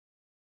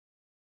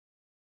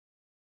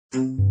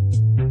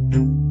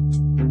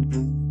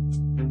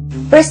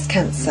Breast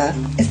cancer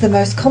is the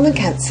most common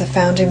cancer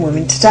found in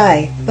women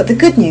today, but the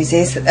good news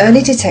is that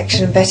early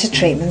detection and better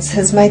treatments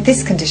has made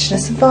this condition a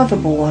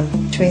survivable one,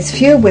 which means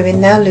fewer women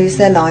now lose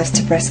their lives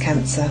to breast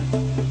cancer.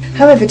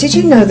 However, did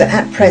you know that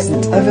at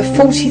present over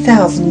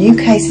 40,000 new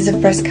cases of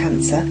breast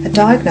cancer are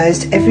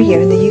diagnosed every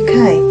year in the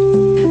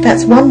UK?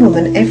 That's one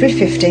woman every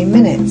 15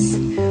 minutes.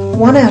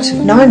 1 out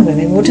of 9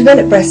 women will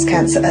develop breast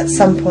cancer at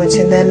some point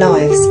in their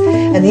lives,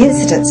 and the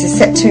incidence is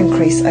set to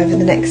increase over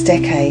the next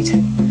decade.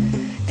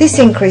 This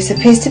increase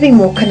appears to be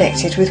more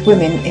connected with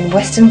women in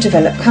Western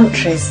developed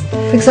countries.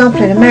 For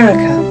example, in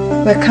America,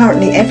 where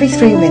currently every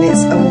 3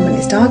 minutes a woman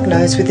is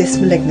diagnosed with this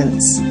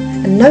malignance,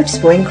 and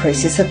noticeable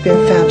increases have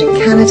been found in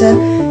Canada,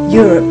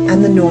 Europe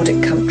and the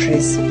Nordic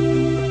countries.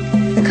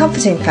 The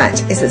comforting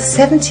fact is that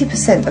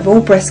 70% of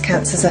all breast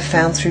cancers are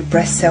found through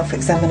breast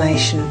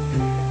self-examination.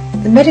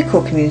 The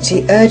medical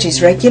community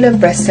urges regular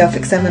breast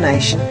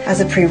self-examination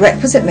as a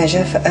prerequisite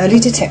measure for early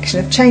detection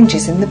of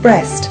changes in the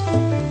breast.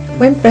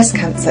 When breast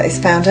cancer is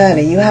found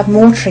early, you have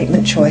more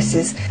treatment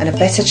choices and a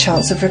better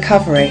chance of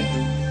recovery.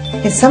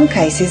 In some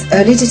cases,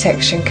 early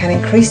detection can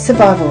increase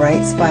survival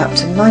rates by up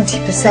to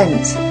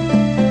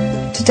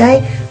 90%.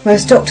 Today,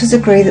 most doctors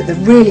agree that the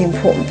really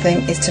important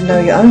thing is to know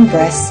your own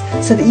breasts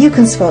so that you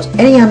can spot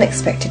any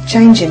unexpected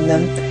change in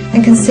them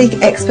and can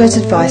seek expert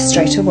advice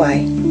straight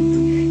away.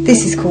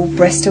 This is called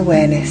breast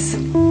awareness.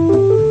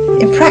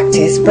 In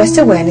practice, breast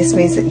awareness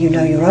means that you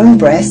know your own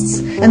breasts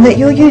and that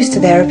you're used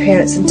to their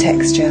appearance and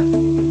texture.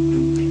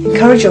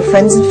 Encourage your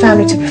friends and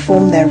family to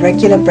perform their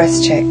regular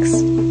breast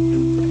checks.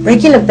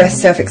 Regular breast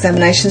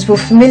self-examinations will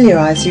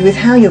familiarise you with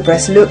how your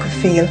breasts look,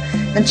 feel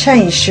and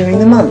change during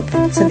the month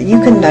so that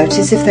you can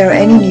notice if there are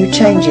any new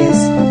changes.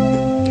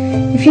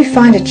 If you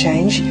find a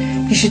change,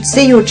 you should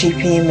see your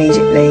GP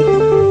immediately.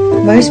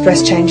 Most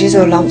breast changes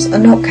or lumps are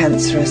not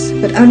cancerous,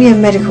 but only a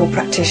medical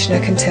practitioner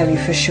can tell you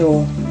for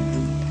sure.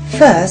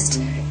 First,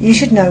 you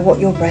should know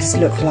what your breasts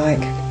look like.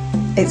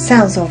 It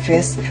sounds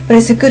obvious, but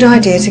it's a good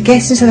idea to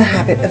get into the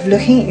habit of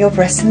looking at your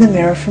breasts in the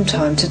mirror from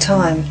time to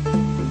time.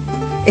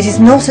 It is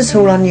not at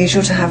all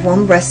unusual to have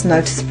one breast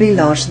noticeably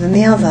larger than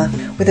the other,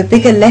 with a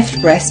bigger left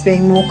breast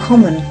being more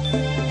common.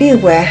 Be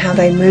aware how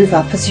they move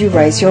up as you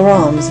raise your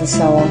arms and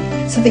so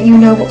on, so that you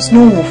know what's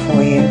normal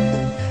for you.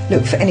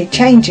 Look for any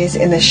changes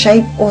in the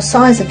shape or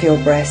size of your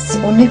breasts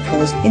or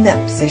nipples in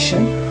that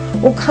position,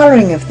 or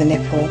colouring of the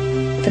nipple,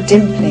 for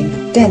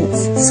dimpling,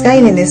 dents,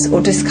 scaliness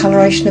or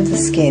discoloration of the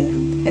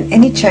skin, and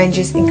any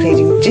changes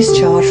including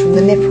discharge from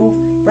the nipple,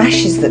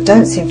 rashes that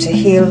don't seem to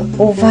heal,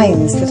 or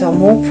veins that are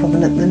more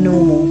prominent than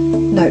normal.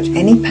 Note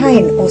any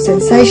pain or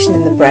sensation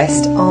in the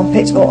breast,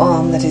 armpit or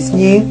arm that is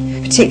new,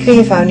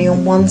 particularly if only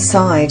on one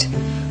side,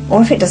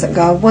 or if it doesn't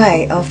go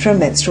away after a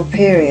menstrual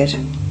period.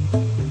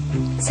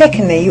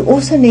 Secondly, you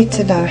also need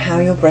to know how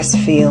your breasts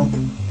feel.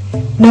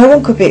 No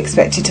one could be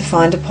expected to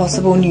find a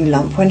possible new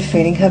lump when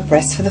feeling her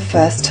breasts for the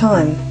first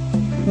time.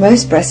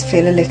 Most breasts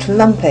feel a little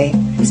lumpy,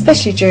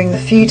 especially during the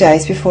few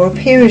days before a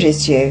period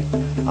is due.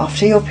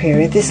 After your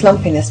period, this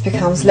lumpiness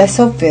becomes less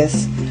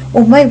obvious,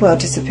 or may well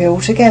disappear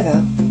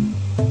altogether.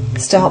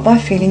 Start by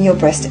feeling your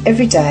breast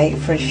every day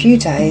for a few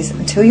days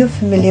until you're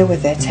familiar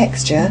with their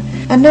texture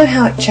and know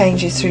how it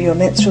changes through your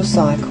menstrual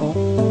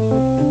cycle.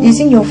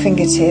 Using your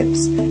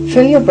fingertips,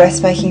 feel your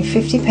breast making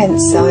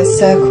 50-pence sized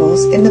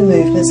circles in the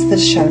movements that are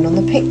shown on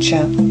the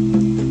picture.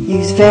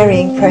 Use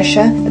varying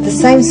pressure at the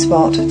same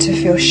spot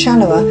to feel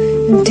shallower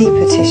and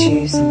deeper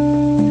tissues.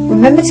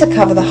 Remember to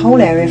cover the whole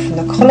area from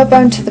the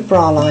collarbone to the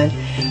bra line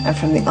and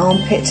from the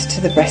armpit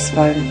to the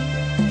breastbone.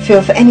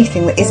 Feel for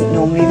anything that isn't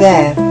normally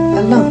there,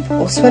 a lump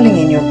or swelling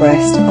in your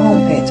breast,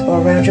 armpit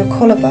or around your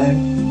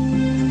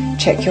collarbone.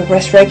 Check your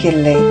breast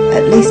regularly,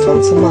 at least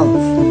once a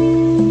month.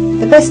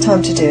 The best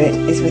time to do it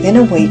is within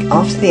a week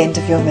after the end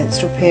of your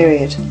menstrual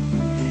period.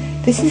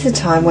 This is the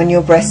time when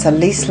your breasts are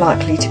least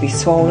likely to be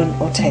swollen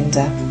or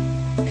tender.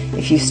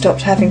 If you've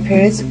stopped having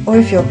periods, or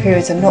if your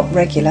periods are not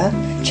regular,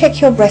 check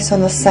your breasts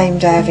on the same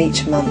day of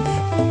each month.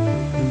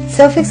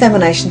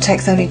 Self-examination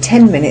takes only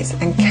 10 minutes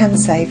and can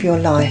save your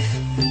life.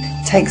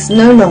 It takes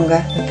no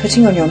longer than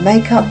putting on your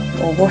makeup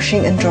or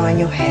washing and drying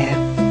your hair.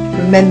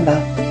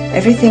 Remember,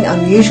 everything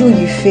unusual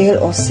you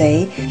feel or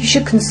see, you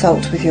should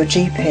consult with your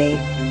GP.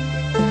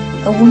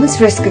 A woman's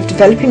risk of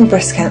developing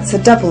breast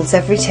cancer doubles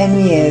every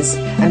 10 years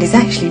and is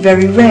actually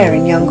very rare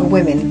in younger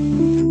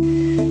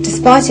women.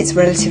 Despite its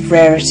relative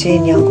rarity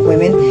in younger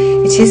women,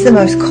 it is the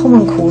most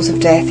common cause of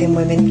death in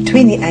women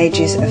between the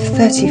ages of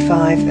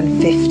 35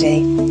 and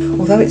 50,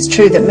 although it's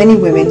true that many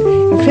women,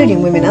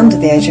 including women under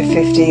the age of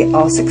 50,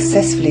 are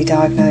successfully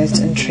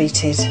diagnosed and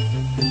treated.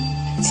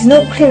 It is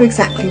not clear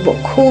exactly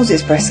what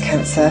causes breast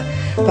cancer,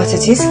 but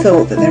it is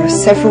thought that there are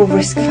several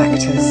risk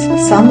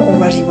factors, some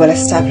already well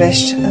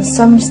established and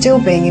some still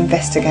being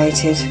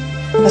investigated.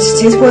 But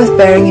it is worth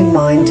bearing in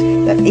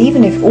mind that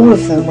even if all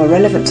of them were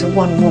relevant to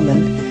one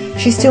woman,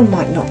 she still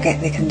might not get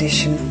the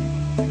condition.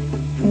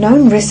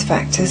 Known risk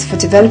factors for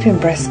developing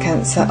breast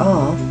cancer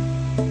are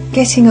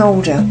getting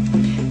older.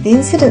 The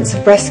incidence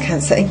of breast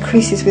cancer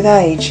increases with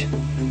age.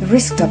 The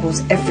risk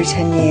doubles every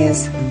 10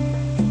 years.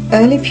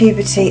 Early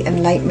puberty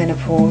and late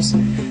menopause.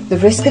 The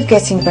risk of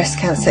getting breast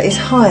cancer is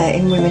higher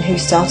in women who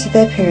started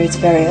their periods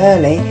very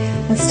early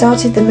and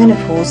started the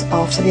menopause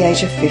after the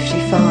age of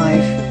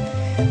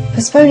 55.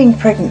 Postponing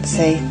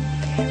pregnancy.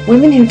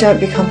 Women who don't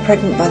become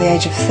pregnant by the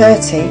age of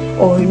 30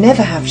 or who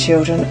never have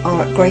children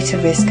are at greater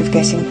risk of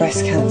getting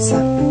breast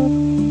cancer.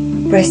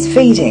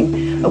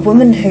 Breastfeeding. A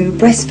woman who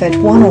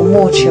breastfed one or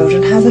more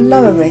children has a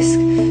lower risk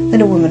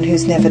than a woman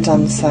who's never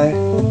done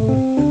so.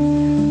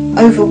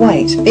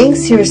 Overweight. Being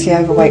seriously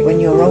overweight when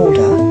you're older,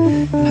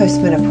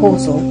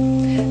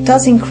 postmenopausal,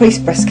 does increase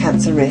breast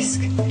cancer risk.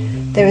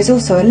 There is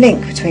also a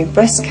link between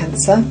breast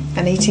cancer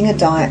and eating a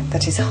diet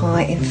that is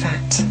high in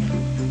fat.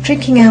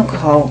 Drinking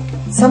alcohol.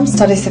 Some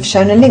studies have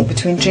shown a link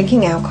between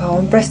drinking alcohol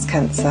and breast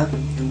cancer,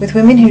 with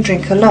women who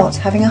drink a lot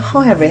having a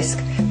higher risk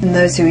than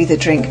those who either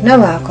drink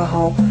no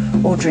alcohol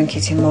or drink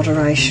it in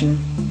moderation.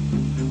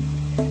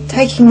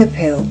 Taking the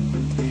pill.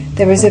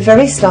 There is a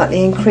very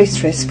slightly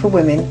increased risk for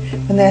women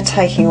when they are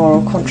taking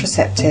oral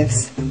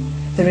contraceptives.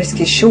 The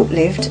risk is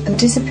short-lived and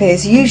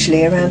disappears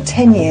usually around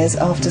 10 years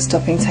after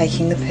stopping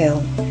taking the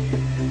pill.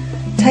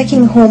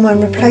 Taking hormone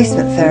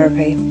replacement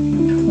therapy.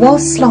 While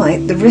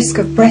slight, the risk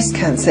of breast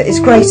cancer is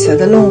greater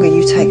the longer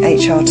you take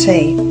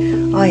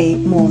HRT, i.e.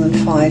 more than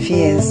 5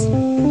 years.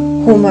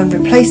 Hormone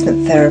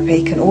replacement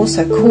therapy can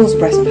also cause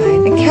breast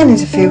pain and can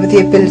interfere with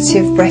the ability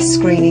of breast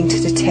screening to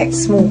detect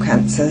small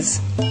cancers.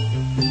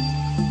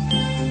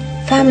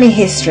 Family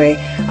history.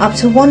 Up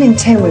to 1 in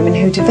 10 women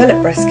who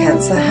develop breast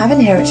cancer have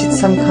inherited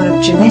some kind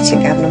of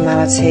genetic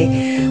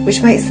abnormality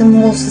which makes them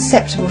more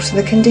susceptible to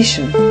the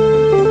condition.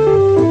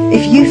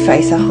 If you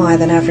face a higher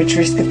than average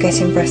risk of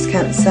getting breast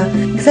cancer,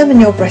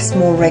 examine your breast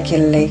more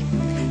regularly,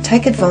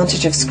 take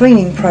advantage of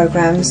screening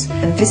programs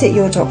and visit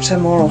your doctor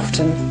more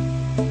often.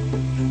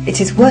 It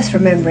is worth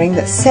remembering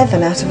that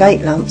 7 out of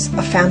 8 lumps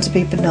are found to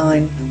be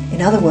benign.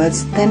 In other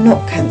words, they're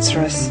not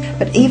cancerous.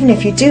 But even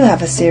if you do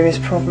have a serious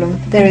problem,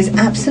 there is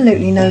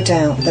absolutely no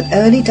doubt that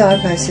early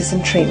diagnosis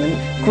and treatment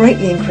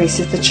greatly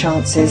increases the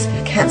chances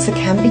cancer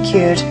can be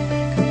cured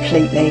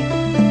completely.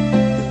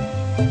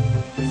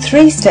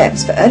 3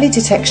 steps for early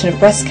detection of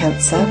breast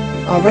cancer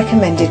are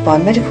recommended by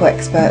medical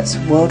experts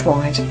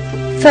worldwide.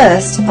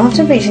 First,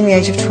 after reaching the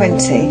age of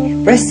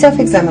 20, breast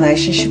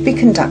self-examination should be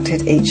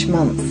conducted each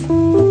month.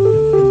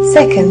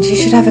 Second, you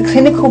should have a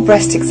clinical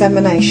breast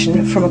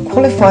examination from a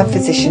qualified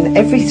physician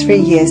every 3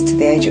 years to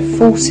the age of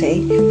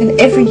 40 and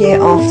every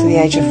year after the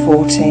age of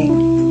 40.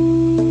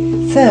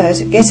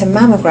 Third, get a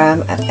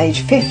mammogram at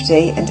age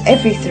 50 and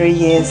every 3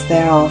 years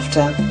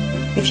thereafter.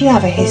 If you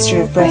have a history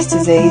of breast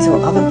disease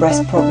or other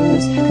breast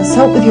problems,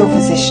 consult with your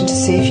physician to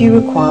see if you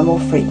require more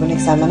frequent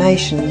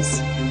examinations.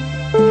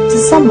 To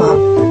sum up,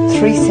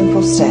 3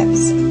 simple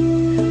steps: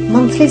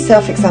 monthly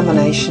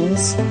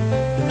self-examinations,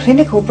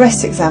 clinical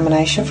breast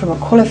examination from a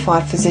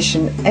qualified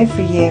physician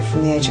every year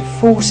from the age of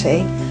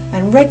 40,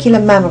 and regular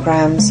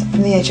mammograms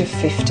from the age of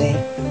 50.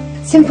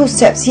 Simple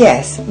steps,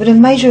 yes, but of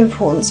major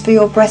importance for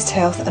your breast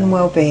health and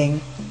well-being.